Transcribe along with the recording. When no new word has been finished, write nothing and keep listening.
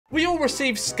We all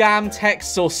receive scam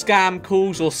texts or scam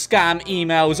calls or scam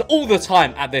emails all the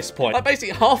time at this point. Like,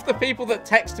 basically, half the people that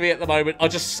text me at the moment are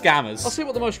just scammers. I'll see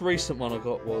what the most recent one I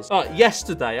got was.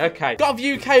 Yesterday, okay. Gov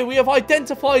UK, we have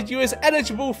identified you as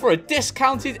eligible for a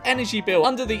discounted energy bill.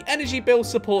 Under the energy bill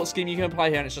support scheme, you can apply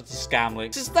here, and it's just a scam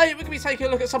link. So today, we're going to be taking a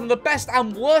look at some of the best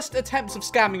and worst attempts of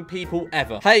scamming people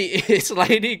ever. Hey, it's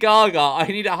Lady Gaga. I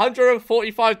need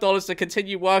 $145 to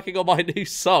continue working on my new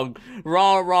song.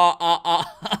 Rah, rah,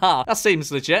 that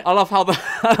seems legit. I love how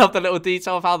I love the little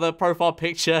detail of how the profile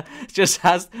picture just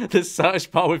has the search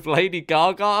bar with Lady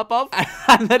Gaga above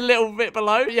and the little bit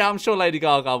below. Yeah, I'm sure Lady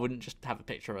Gaga wouldn't just have a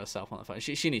picture of herself on the phone.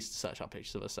 She needs to search up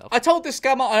pictures of herself. I told this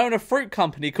scammer I own a fruit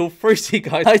company called Fruity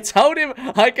Guys. I told him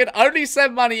I could only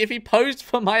send money if he posed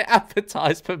for my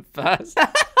advertisement first.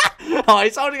 Oh,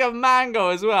 he's holding a mango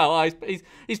as well. Oh,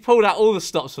 he's pulled out all the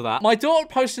stops for that. My daughter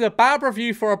posted a bad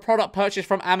review for a product purchased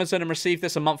from Amazon and received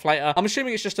this a month later. I'm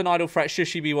assuming it's just an idle threat. Should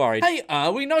she be worried? Hey,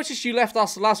 we noticed you left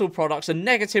us Lazzle products a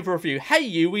negative review.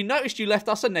 Hey, we noticed you left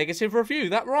us a negative review.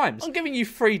 That rhymes. I'm giving you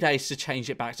 3 days to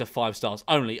change it back to 5 stars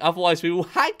only. Otherwise, we will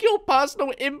hack your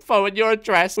personal info and your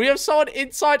address. We have someone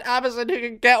inside Amazon who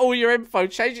can get all your info.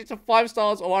 Change it to 5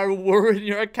 stars or I will ruin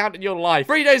your account and your life.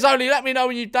 3 days only. Let me know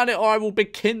when you've done it or I will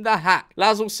begin the hack.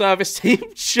 Lazzle service team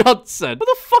Johnson. What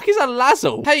the fuck is a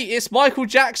Lazzle? Hey, it's Michael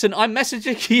Jackson. I'm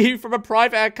messaging you from a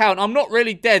private account. I'm not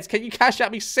really dead. Can you cash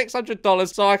out me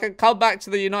 $600 so I can come back to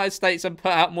the United States and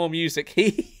put out more music?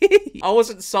 I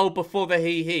wasn't sold before the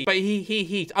he. But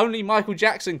he. Only Michael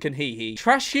Jackson can he.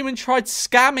 Trash human tried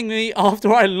scamming me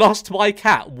after I lost my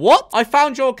cat. What? I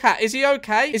found your cat. Is he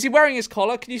okay? Is he wearing his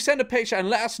collar? Can you send a picture and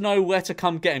let us know where to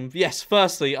come get him? Yes,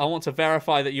 firstly, I want to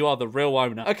verify that you are the real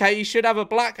owner. Okay, you should have a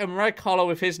black and red collar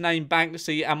with his name,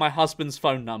 Banksy, and my husband's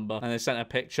phone number. And they sent a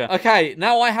picture. Okay,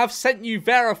 now I have sent you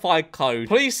verified code.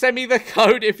 Please send me the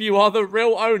code if you are the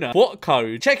real owner. What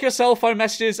code? Check your cell phone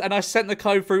messages and I sent the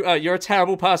code through. You're a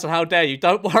terrible person. How dare you?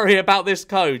 Don't worry about this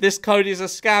code. This code is a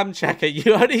scam checker.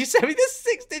 You only sent me this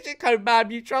 6-digit code,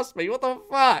 ma'am. You trust me. What the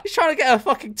fuck? He's trying to get a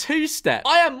fucking 2-step.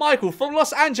 I am Michael from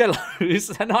Los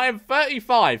Angeles and I am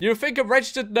 35. You would think a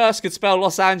registered nurse could spell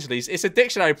Los Angeles. It's a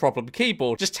dictionary problem.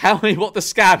 Keyboard. Just tell me what the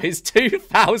scam is.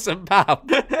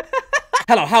 £2,000.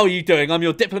 Hello, how are you doing? I'm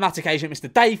your diplomatic agent,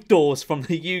 Mr. Dave Dawes from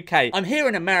the UK. I'm here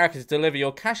in America to deliver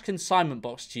your cash consignment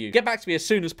box to you. Get back to me as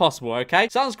soon as possible, okay?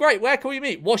 Sounds great. Where can we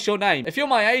meet? What's your name? If you're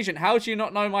my agent, how do you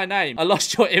not know my name? I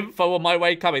lost your info on my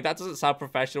way coming. That doesn't sound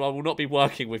professional. I will not be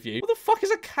working with you. What the fuck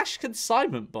is a cash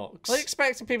consignment box? I'm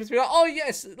expecting people to be like, oh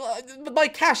yes, my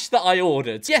cash that I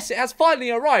ordered. Yes, it has finally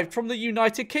arrived from the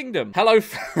United Kingdom. Hello,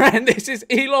 friend. This is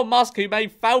Elon Musk who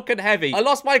made Falcon Heavy. I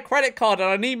lost my credit card and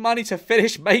I need money to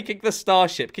finish making the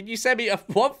Starship. Can you send me a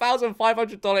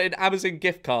 $1,500 in Amazon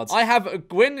gift cards? I have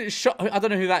Gwyn I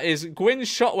don't know who that is. Gwyn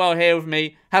Shotwell here with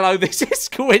me. Hello, this is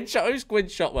Gwyn Who's Gwyn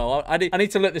Shotwell? I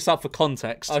need to look this up for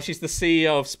context. Oh, she's the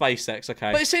CEO of SpaceX.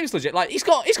 Okay. But it seems legit. Like, he's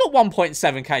got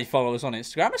 1.7k followers on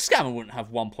Instagram. A scammer wouldn't have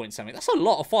 1.7. That's a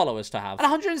lot of followers to have. And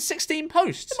 116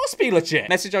 posts. It must be legit.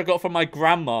 Message I got from my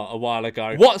grandma a while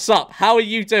ago. What's up? How are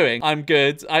you doing? I'm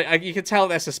good. You can tell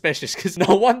they're suspicious because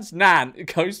no one's nan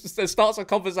starts a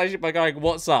conversation by going,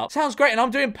 what's up? Sounds great, and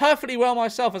I'm doing perfectly well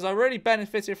myself as I really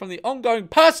benefited from the ongoing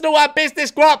personal and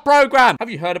business grant program. Have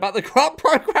you heard about the grant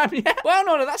program yet? Well,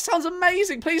 no, that sounds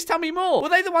amazing. Please tell me more. Were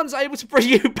they the ones able to bring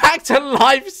you back to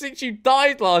life since you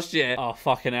died last year? Oh,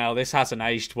 fucking hell. This hasn't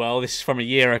aged well. This is from a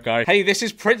year ago. Hey, this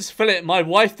is Prince Philip. My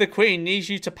wife, the Queen, needs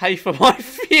you to pay for my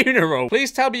funeral.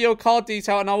 Please tell me your card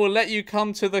detail and I will let you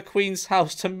come to the Queen's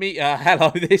house to meet her. Hello,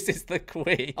 this is the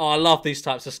Queen. Oh, I love these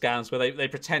types of scams where they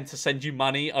pretend to send you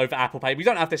money over Apple Pay. We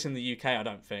don't have this in the UK, I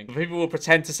don't think. But people will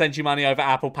pretend to send you money over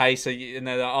Apple Pay, and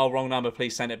they're like, oh, wrong number,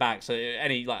 please send it back. So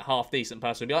any like half decent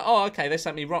person would be like, oh, okay, they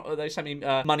sent me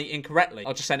money incorrectly.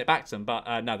 I'll just send it back to them.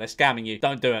 But no, they're scamming you.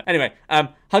 Don't do it. Anyway,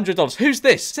 $100. Who's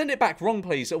this? Send it back wrong,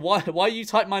 please. Why you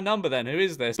type my number then? Who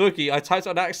is this? Boogie. I typed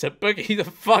on accent. Boogie. The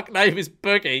fuck name is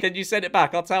Boogie. Can you send it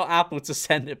back? I'll tell Apple to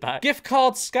send it back. Gift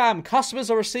card scam. Customers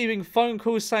are receiving phone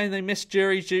calls saying they missed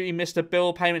jury duty, missed a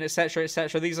bill payment, etc.,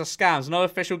 etc. These are scams. No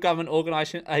official government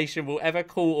organization will ever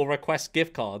call or request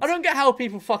gift cards. I don't get how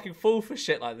people fucking fall for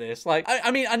shit like this. Like,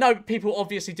 I mean, I know people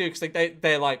obviously do because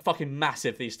they're like fucking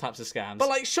massive, these types of scams. But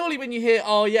like, surely when you hear,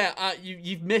 oh yeah,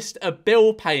 you've missed a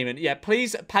bill payment, yeah,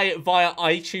 please pay it via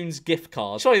iTunes gift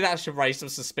card. Surely that should raise some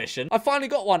suspicion. I finally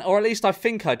got one, or at least I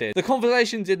think I did. The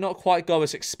conversation did not quite go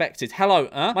as expected. Hello,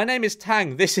 my name is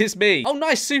Tang. This is me. Oh,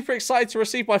 nice. Super excited to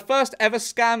receive my first ever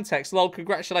scam text. Lol,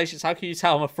 congratulations. How can you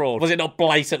tell I'm a fraud? Was it not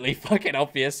blatantly fucking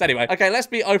obvious? Anyway, Anyway, okay, let's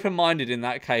be open-minded in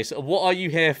that case. What are you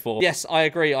here for? Yes, I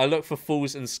agree. I look for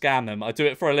fools and scam them. I do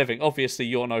it for a living. Obviously,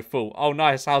 you're no fool. Oh,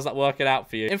 nice. How's that working out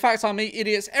for you? In fact, I meet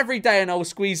idiots every day and I'll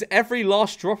squeeze every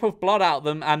last drop of blood out of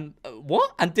them and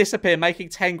what? And disappear, making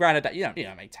 10 grand a day. You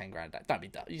don't make 10 grand a day. Don't be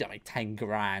dumb. You don't make 10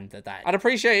 grand a day. I'd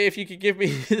appreciate it if you could give me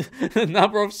the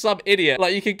number of some idiot.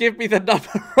 Like, you could give me the number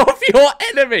of your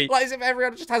enemy. Like, as if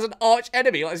everyone just has an arch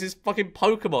enemy. Like, this is fucking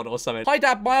Pokemon or something. Hi,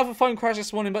 Dad. My other phone crashed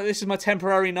this morning, but this is my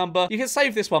temporary number. You can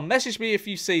save this one. Message me if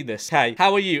you see this. Hey,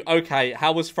 how are you? Okay.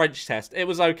 How was French test? It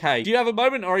was okay. Do you have a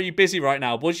moment or are you busy right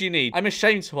now? What do you need? I'm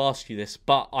ashamed to ask you this,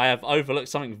 but I have overlooked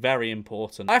something very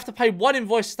important. I have to pay one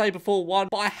invoice today before 1,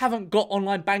 but I haven't got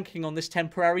online banking on this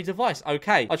temporary device.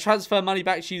 Okay. I'll transfer money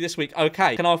back to you this week.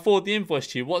 Okay. Can I afford the invoice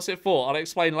to you? What's it for? I'll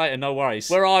explain later. No worries.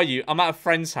 Where are you? I'm at a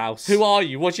friend's house. Who are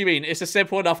you? What do you mean? It's a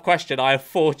simple enough question. I have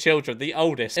 4 children, the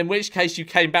oldest. In which case you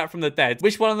came back from the dead.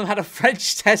 Which one of them had a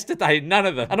French test today? None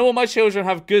of them. And all my children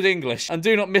have good English. And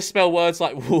do not misspell words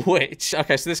like which.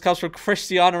 Okay, so this comes from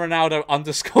Cristiano Ronaldo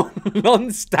 _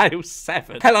 Lonsdale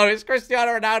 7. Hello, it's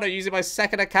Cristiano Ronaldo using my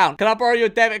second account. Can I borrow your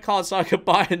debit card so I could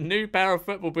buy a new pair of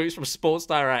football boots from Sports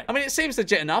Direct? I mean, it seems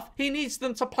legit enough. He needs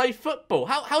them to play football.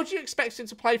 How do you expect him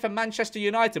to play for Manchester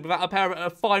United without a pair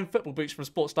of fine football boots from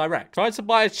Sports Direct? Tried to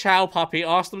buy a chow puppy,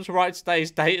 asked them to write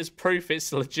today's date as proof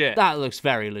it's legit. That looks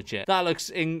very legit. That looks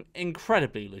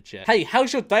incredibly legit. Hey,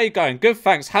 how's your day going? Good,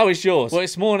 thanks. How is yours? Well,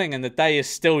 it's morning and the day is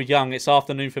still young. It's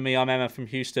afternoon for me. I'm Emma from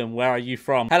Houston. Where are you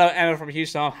from? Hello, Emma from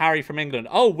Houston. I'm Harry from England.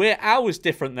 Oh, we're hours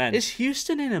different then. Is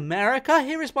Houston in America?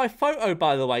 Here is my photo,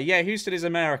 by the way. Yeah, Houston is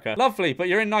America. Lovely, but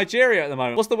you're in Nigeria at the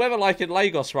moment. What's the weather like in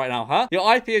Lagos right now, huh?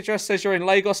 Your IP address says you're in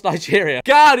Lagos, Nigeria.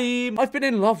 Got him! I've been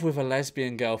in love with a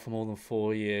lesbian girl for more than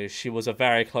 4 years. She was a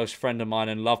very close friend of mine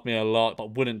and loved me a lot,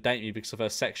 but wouldn't date me because of her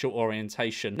sexual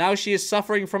orientation. Now she is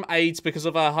suffering from AIDS because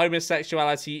of her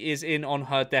homosexuality, is in on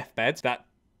her deathbed. That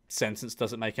sentence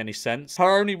doesn't make any sense.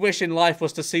 Her only wish in life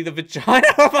was to see the vagina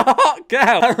of a hot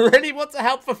girl. I really want to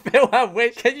help fulfill her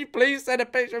wish. Can you please send a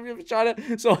picture of your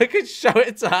vagina so I can show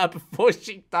it to her before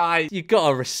she dies? You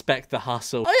gotta respect the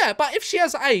hustle. Oh yeah, but if she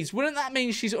has AIDS, wouldn't that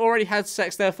mean she's already had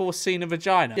sex, therefore seen a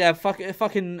vagina? Yeah,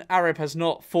 fucking Arab has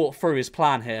not thought through his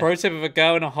plan here. Pro tip: if a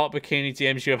girl in a hot bikini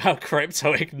DMs you about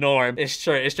crypto, ignore him. It's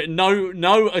true, it's true.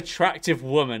 No attractive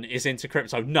woman is into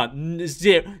crypto. None.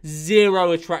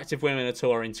 Zero attractive women at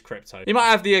all are into crypto. You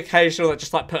might have the occasional that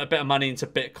just like put a bit of money into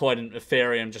Bitcoin and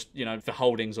Ethereum, just, you know, for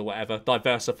holdings or whatever,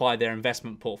 diversify their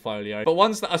investment portfolio. But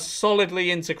ones that are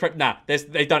solidly into crypto, nah,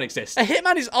 they don't exist. A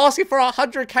hitman is asking for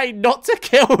 100k not to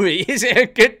kill me. Is it a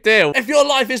good deal? If your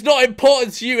life is not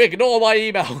important to you, ignore my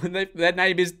email. Their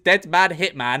name is Deadman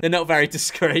Hitman. They're not very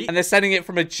discreet, and they're sending it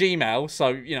from a Gmail, so,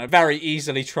 you know, very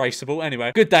easily traceable.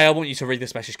 Anyway, good day. I want you to read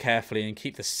this message carefully and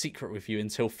keep the secret with you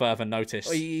until further notice.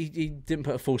 Oh, he didn't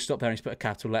put a full stop there. He's put a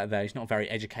capital letter there. He's not a very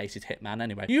educated hitman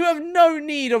anyway. You have no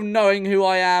need of knowing who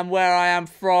I am, where I am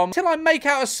from, till I make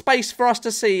out a space for us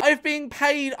to see. I've been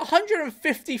paid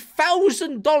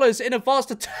 $150,000 in advance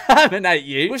to terminate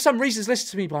you, with some reasons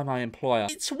listed to me by my employer.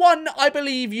 It's one I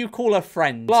believe you call a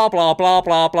friend. Blah, blah, blah,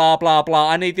 blah, blah, blah, blah.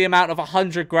 I need the amount of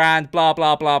 100 grand, blah,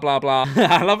 blah, blah, blah, blah.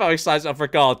 I love how he signs off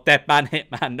regard. Deadman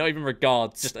Hitman. Not even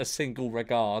regards, just a single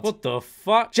regard. What the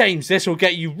fuck? James, this will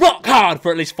get you rock hard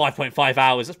for at least 5.5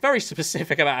 hours. That's very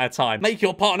specific amount of time. Make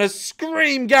your partner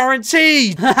scream,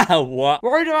 guaranteed. What?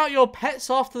 Worried about your pets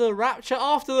after the rapture?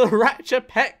 After the rapture,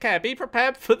 pet care. Be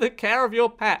prepared for the care of your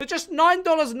pet. For just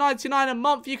 $9.99 a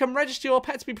month, you can register your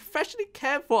pet to be professionally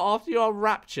cared for after you are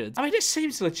raptured. I mean, it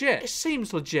seems legit. It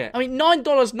seems legit. I mean,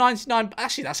 $9.99.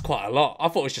 Actually, that's quite a lot. I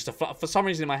thought it was just a flat. For some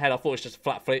reason in my head, I thought it was just a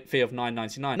flat fee of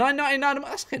 $9.99. $9.99.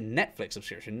 That's like a Netflix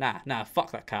subscription. Nah, fuck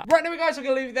that cat. Right, anyway, guys, I'm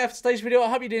gonna leave it there for today's video. I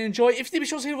hope you did enjoy. If you did, be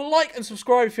sure to leave a like and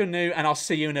subscribe if you're new, and I'll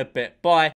see you in a bit. Bye.